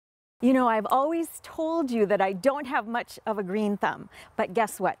You know, I've always told you that I don't have much of a green thumb, but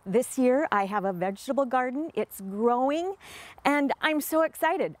guess what? This year I have a vegetable garden. It's growing and I'm so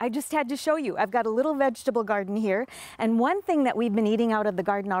excited. I just had to show you. I've got a little vegetable garden here, and one thing that we've been eating out of the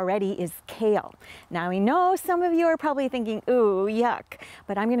garden already is kale. Now I know some of you are probably thinking, ooh, yuck,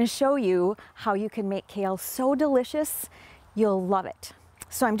 but I'm going to show you how you can make kale so delicious, you'll love it.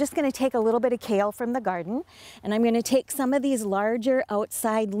 So I'm just going to take a little bit of kale from the garden, and I'm going to take some of these larger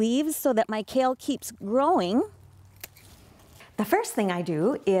outside leaves so that my kale keeps growing. The first thing I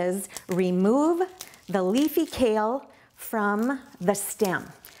do is remove the leafy kale from the stem.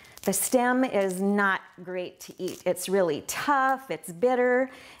 The stem is not great to eat. It's really tough, it's bitter,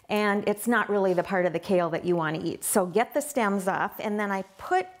 and it's not really the part of the kale that you want to eat. So get the stems off, and then I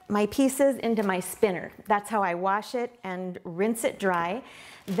put my pieces into my spinner. That's how I wash it and rinse it dry.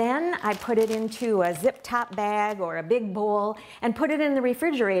 Then I put it into a zip top bag or a big bowl and put it in the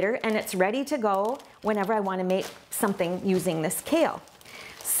refrigerator, and it's ready to go whenever I want to make something using this kale.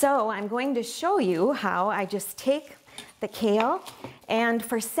 So I'm going to show you how I just take the kale, and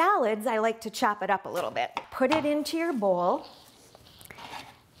for salads I like to chop it up a little bit. Put it into your bowl,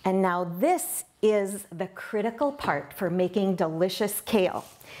 and now this is the critical part for making delicious kale.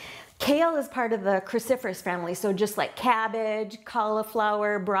 Kale is part of the cruciferous family, so just like cabbage,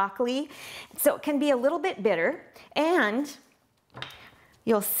 cauliflower, broccoli. So it can be a little bit bitter, and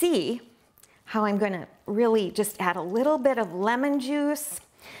you'll see how I'm going to really just add a little bit of lemon juice.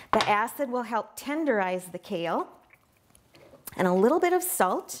 The acid will help tenderize the kale, and a little bit of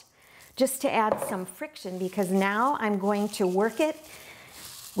salt just to add some friction, because now I'm going to work it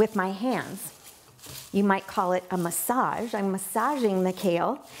with my hands. You might call it a massage. I'm massaging the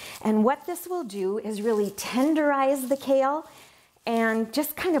kale, and what this will do is really tenderize the kale and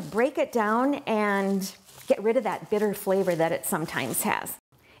just kind of break it down and get rid of that bitter flavor that it sometimes has.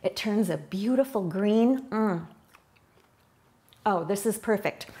 It turns a beautiful green. Oh, this is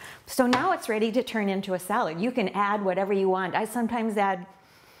perfect. So now it's ready to turn into a salad. You can add whatever you want. I sometimes add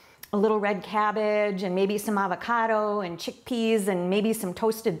a little red cabbage and maybe some avocado and chickpeas and maybe some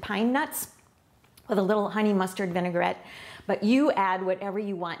toasted pine nuts with a little honey mustard vinaigrette. But you add whatever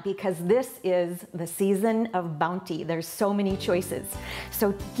you want, because this is the season of bounty. There's so many choices.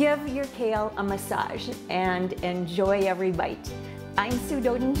 So give your kale a massage and enjoy every bite. I'm Sue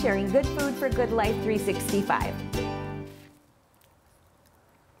Doden, sharing good food for good life 365.